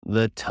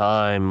the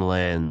time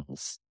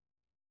lens.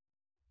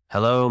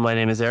 Hello, my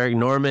name is Eric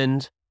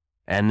Normand,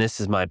 and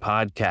this is my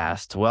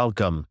podcast.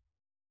 Welcome.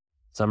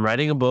 So I'm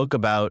writing a book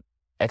about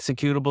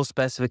executable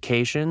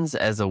specifications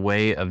as a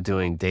way of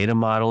doing data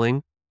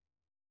modeling,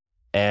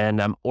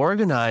 and I'm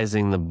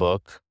organizing the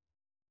book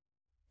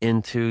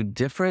into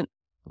different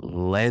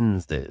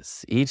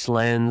lenses. Each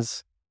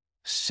lens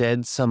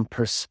sheds some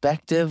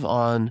perspective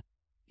on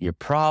your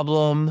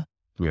problem,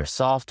 your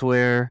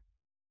software,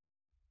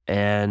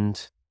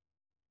 and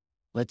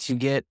lets you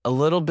get a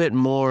little bit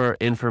more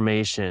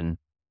information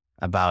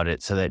about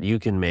it so that you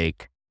can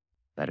make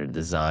better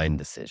design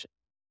decisions.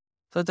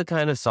 So it's a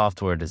kind of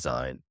software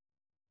design.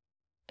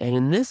 And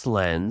in this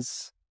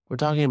lens, we're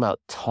talking about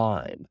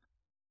time.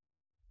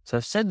 So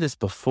I've said this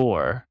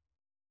before,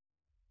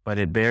 but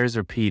it bears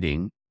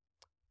repeating,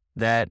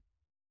 that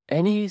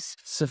any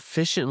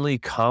sufficiently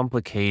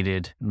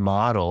complicated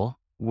model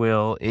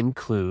will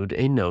include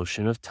a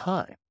notion of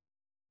time.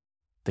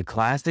 The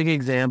classic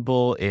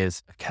example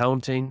is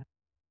accounting.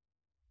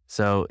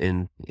 So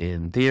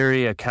in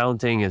theory,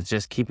 accounting is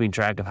just keeping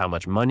track of how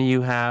much money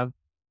you have,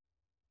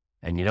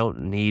 and you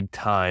don't need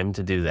time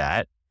to do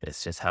that.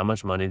 It's just how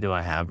much money do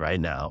I have right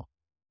now.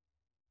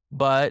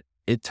 But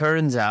it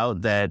turns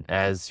out that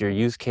as your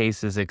use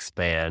cases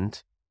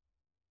expand,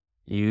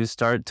 you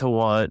start to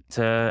want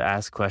to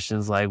ask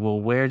questions like,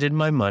 well, where did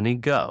my money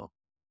go?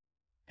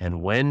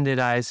 And when did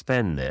I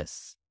spend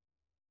this?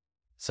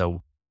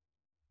 So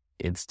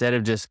instead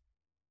of just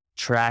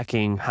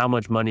tracking how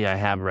much money I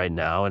have right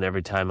now, and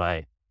every time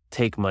I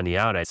take money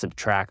out, I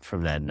subtract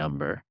from that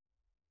number,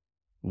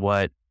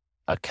 what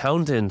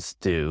accountants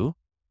do,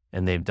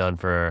 and they've done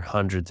for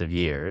hundreds of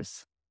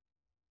years,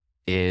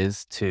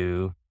 is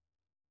to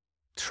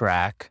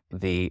track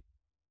the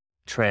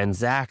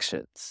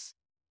transactions.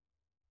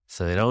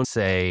 So they don't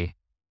say,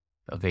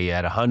 okay, you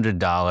had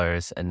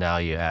 $100 and now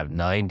you have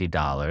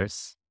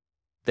 $90.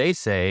 They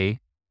say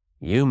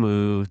you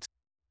moved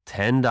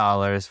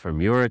 $10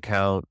 from your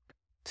account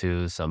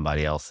to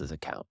somebody else's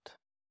account.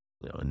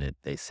 And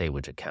they say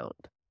which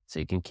account,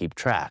 so you can keep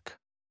track.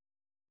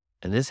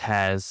 And this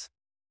has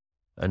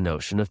a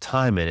notion of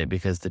time in it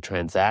because the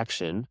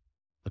transaction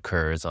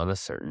occurs on a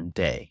certain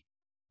day.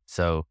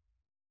 So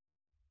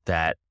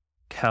that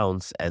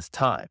counts as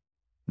time.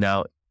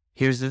 Now,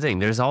 here's the thing.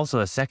 There's also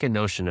a second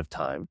notion of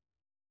time,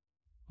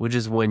 which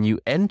is when you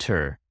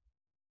enter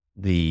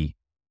the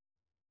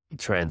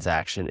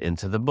transaction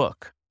into the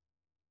book.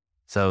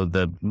 So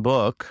the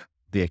book,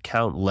 the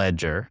account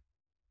ledger,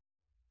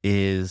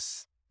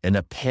 is an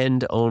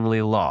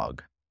append-only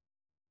log.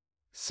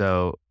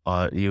 So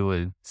you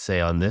would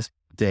say on this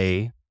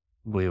day,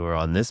 we were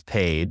on this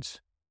page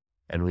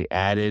and we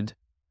added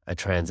a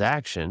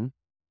transaction,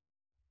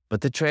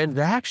 but the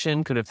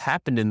transaction could have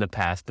happened in the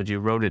past, but you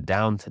wrote it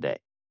down today.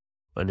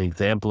 An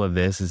example of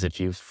this is if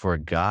you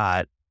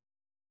forgot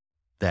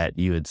that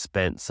you had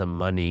spent some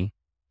money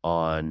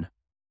on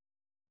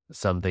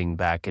something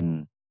back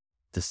in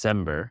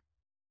December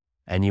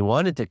and you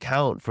wanted to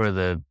count for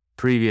the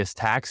previous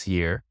tax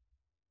year.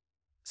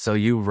 So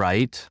you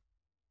write,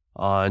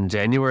 on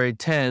January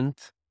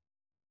 10th,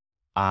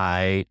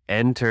 I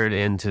entered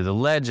into the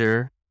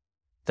ledger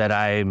that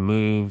I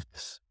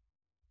moved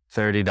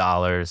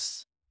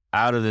 $30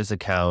 out of this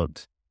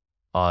account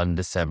on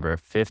December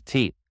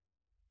 15th.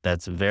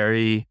 That's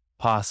very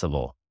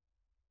possible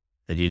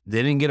that you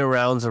didn't get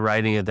around to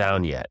writing it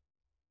down yet.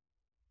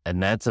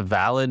 And that's a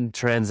valid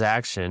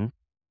transaction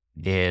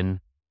in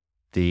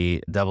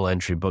the double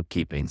entry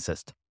bookkeeping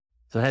system.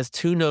 So it has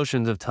two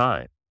notions of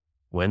time: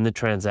 when the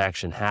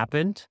transaction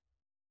happened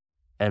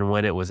and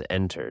when it was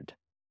entered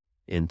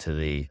into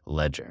the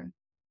ledger.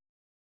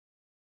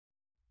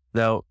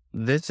 Now,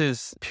 this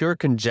is pure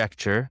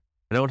conjecture.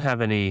 I don't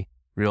have any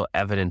real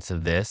evidence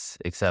of this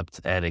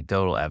except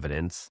anecdotal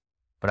evidence,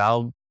 but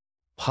I'll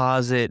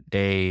posit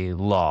a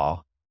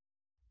law,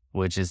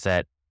 which is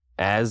that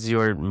as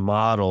your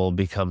model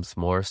becomes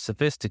more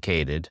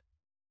sophisticated,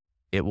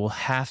 it will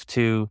have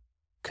to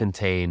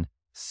contain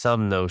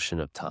some notion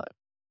of time.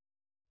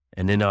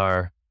 And in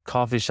our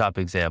coffee shop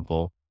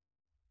example,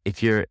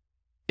 if you're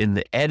in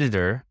the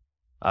editor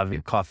of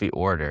your coffee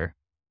order,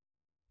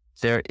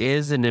 there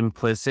is an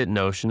implicit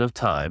notion of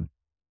time,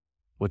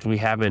 which we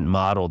haven't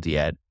modeled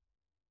yet,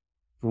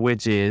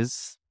 which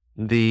is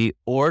the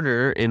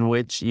order in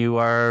which you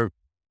are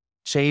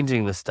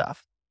changing the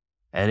stuff.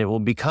 And it will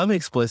become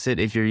explicit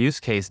if your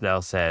use case now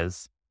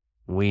says,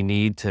 we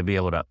need to be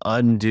able to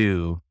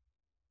undo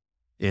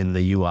in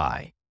the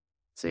UI.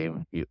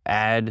 So you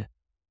add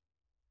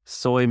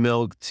soy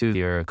milk to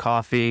your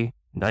coffee.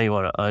 Now you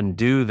want to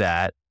undo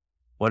that.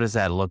 What does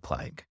that look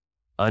like?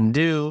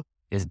 Undo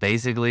is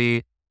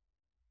basically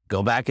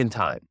go back in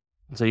time.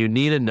 So you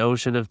need a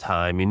notion of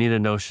time. You need a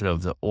notion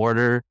of the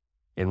order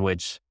in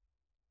which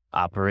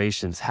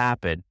operations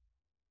happen.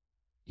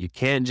 You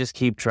can't just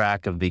keep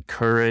track of the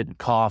current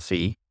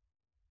coffee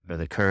or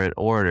the current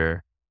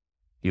order.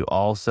 You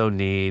also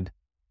need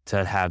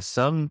to have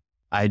some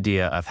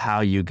idea of how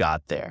you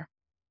got there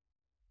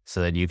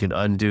so that you can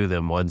undo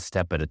them one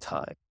step at a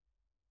time.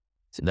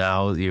 So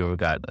now you've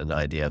got an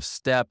idea of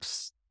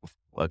steps,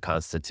 what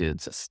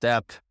constitutes a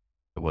step,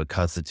 what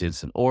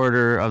constitutes an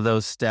order of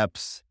those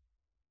steps,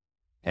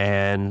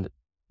 and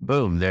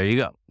boom, there you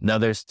go. Now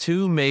there's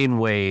two main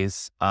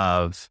ways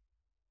of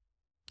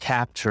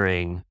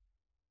capturing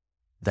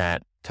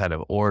that kind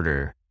of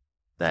order,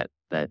 that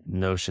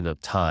notion of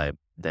time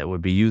that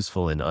would be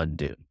useful in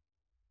undo.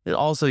 It's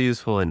also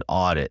useful in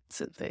audits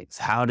and things.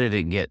 How did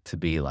it get to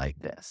be like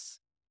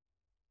this?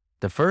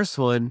 The first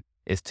one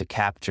is to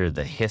capture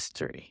the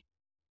history.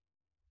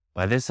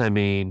 By this, I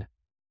mean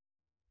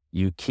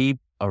you keep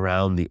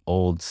around the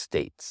old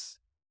states.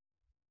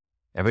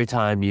 Every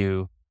time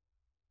you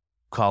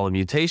call a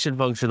mutation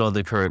function on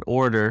the current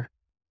order,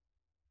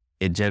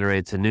 it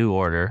generates a new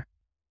order.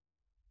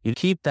 You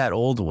keep that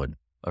old one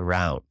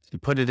around. You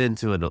put it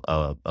into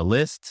a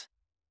list,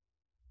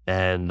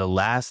 and the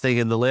last thing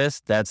in the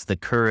list, that's the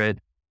current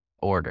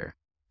order,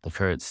 the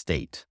current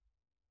state.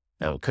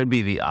 Now, it could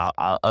be the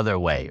other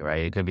way,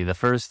 right? It could be the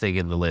first thing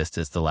in the list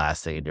is the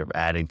last thing, and you're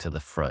adding to the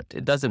front.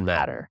 It doesn't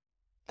matter.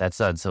 That's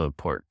not so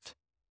important.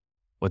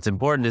 What's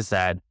important is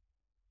that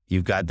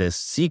you've got this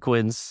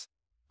sequence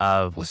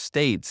of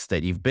states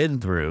that you've been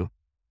through,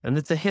 and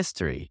it's a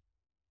history.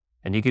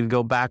 And you can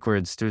go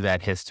backwards through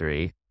that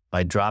history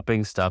by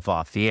dropping stuff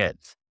off the end.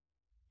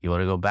 You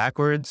want to go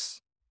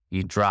backwards,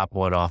 you drop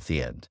one off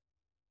the end.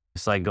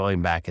 It's like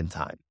going back in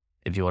time.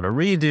 If you want to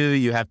redo,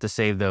 you have to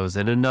save those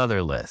in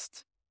another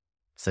list.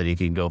 So you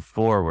can go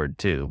forward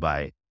too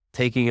by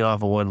taking it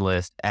off of one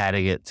list,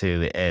 adding it to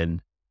the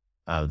end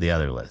of the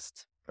other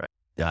list.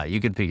 Right? You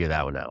can figure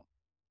that one out.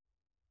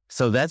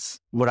 So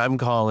that's what I'm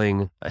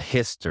calling a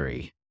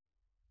history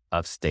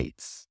of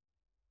states.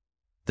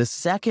 The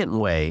second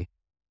way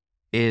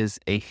is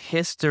a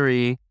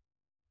history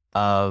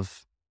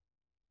of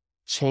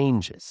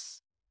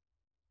changes.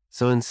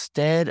 So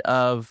instead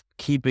of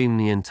keeping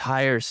the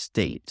entire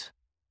state,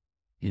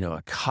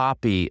 a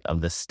copy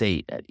of the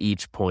state at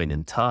each point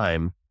in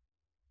time,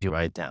 you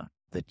write down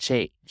the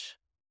change.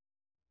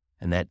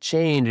 And that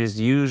change is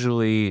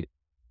usually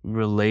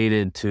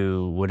related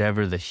to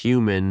whatever the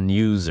human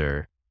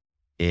user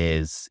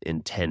is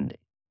intending,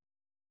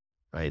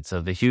 right?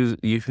 So the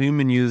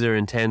human user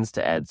intends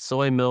to add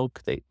soy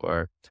milk,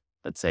 or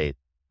let's say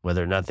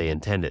whether or not they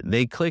intend it,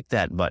 they click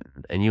that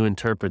button and you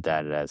interpret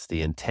that as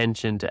the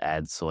intention to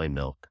add soy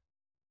milk.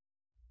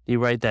 You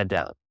write that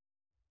down.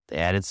 They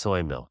added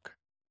soy milk.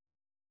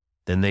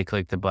 Then they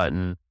click the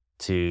button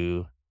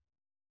to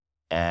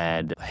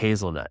add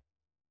hazelnut.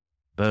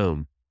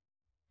 Boom.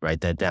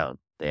 Write that down.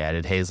 They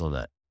added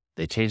hazelnut.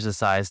 They changed the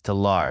size to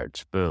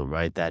large. Boom.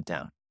 Write that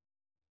down.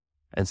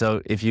 And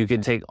so if you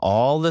can take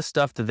all the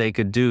stuff that they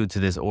could do to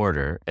this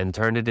order and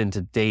turn it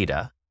into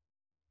data,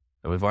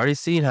 and we've already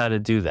seen how to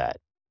do that.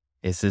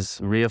 It's this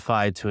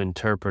reified to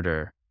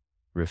interpreter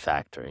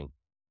refactoring.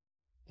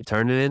 You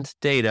turn it into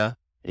data,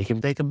 you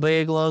can make a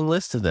big long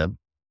list of them.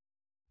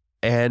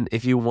 And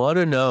if you want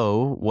to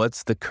know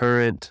what's the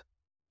current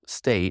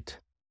state,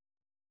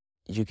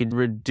 you can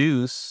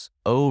reduce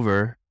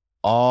over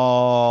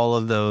all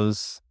of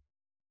those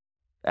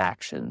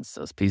actions,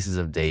 those pieces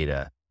of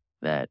data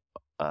that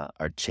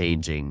are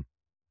changing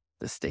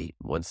the state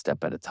one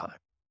step at a time.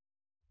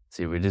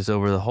 So you reduce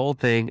over the whole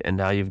thing, and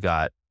now you've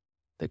got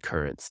the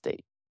current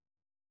state.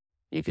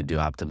 You could do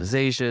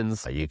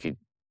optimizations. You could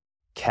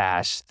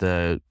cache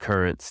the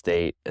current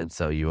state, and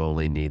so you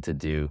only need to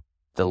do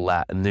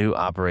the new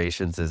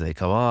operations as they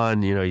come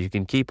on. You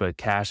can keep a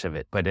cache of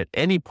it, but at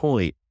any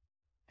point,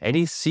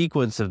 any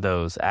sequence of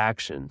those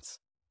actions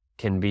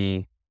can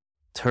be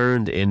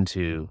turned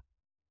into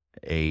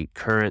a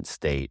current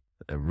state,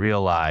 a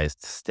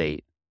realized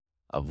state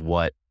of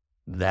what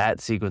that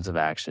sequence of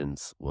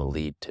actions will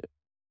lead to.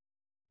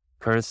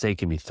 Current state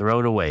can be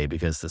thrown away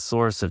because the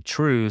source of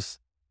truth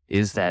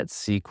is that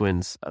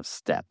sequence of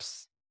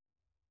steps.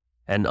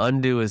 And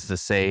undo is the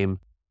same.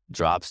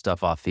 Drop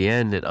stuff off the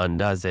end, it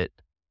undoes it.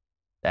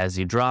 As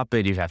you drop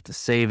it, you have to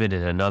save it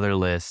in another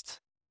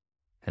list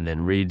and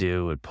then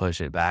redo and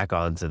push it back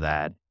onto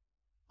that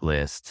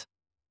list.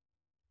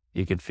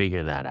 You can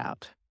figure that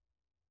out.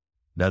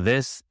 Now,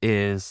 this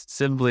is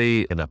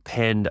simply an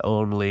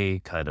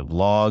append-only kind of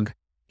log.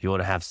 If you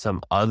want to have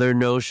some other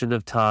notion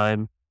of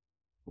time,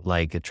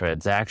 like a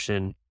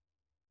transaction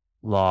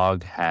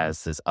log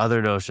has this other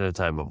notion of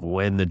time of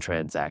when the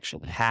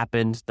transaction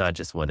happened, not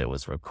just when it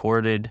was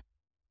recorded.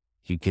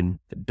 You can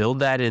build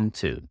that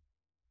into.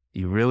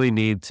 You really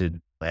need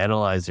to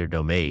analyze your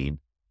domain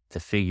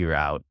to figure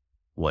out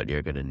what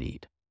you're going to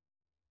need.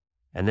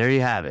 And there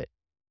you have it.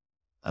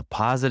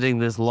 Positing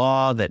this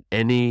law that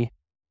any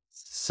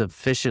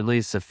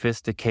sufficiently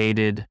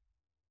sophisticated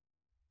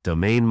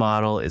domain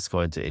model is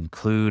going to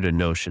include a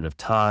notion of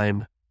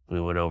time.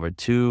 We went over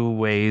two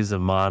ways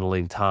of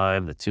modeling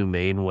time, the two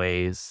main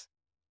ways.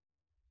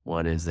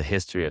 One is the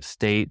history of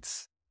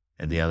states,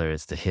 and the other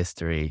is the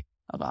history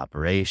of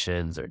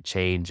operations or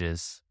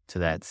changes to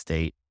that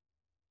state.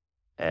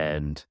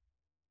 And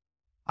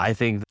I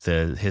think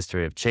the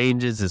history of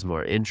changes is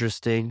more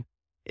interesting.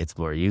 It's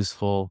more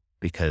useful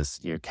because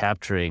you're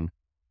capturing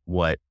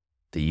what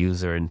the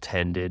user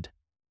intended.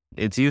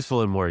 It's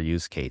useful in more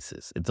use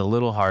cases. It's a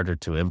little harder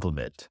to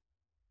implement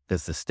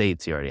because the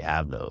states, you already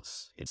have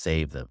those. You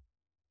save them.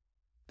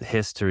 The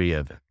history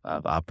of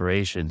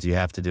operations, you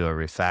have to do a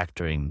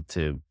refactoring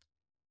to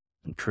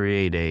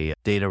create a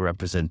data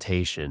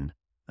representation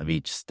of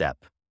each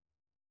step.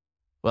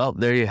 Well,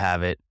 there you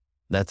have it.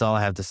 That's all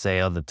I have to say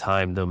on the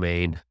time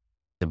domain.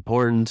 It's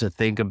important to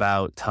think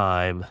about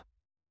time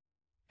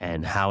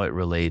and how it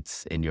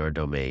relates in your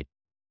domain.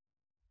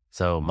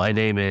 So my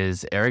name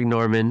is Eric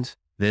Normand.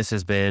 This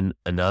has been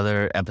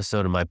another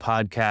episode of my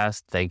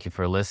podcast. Thank you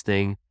for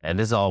listening. And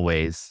as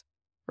always,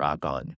 rock on.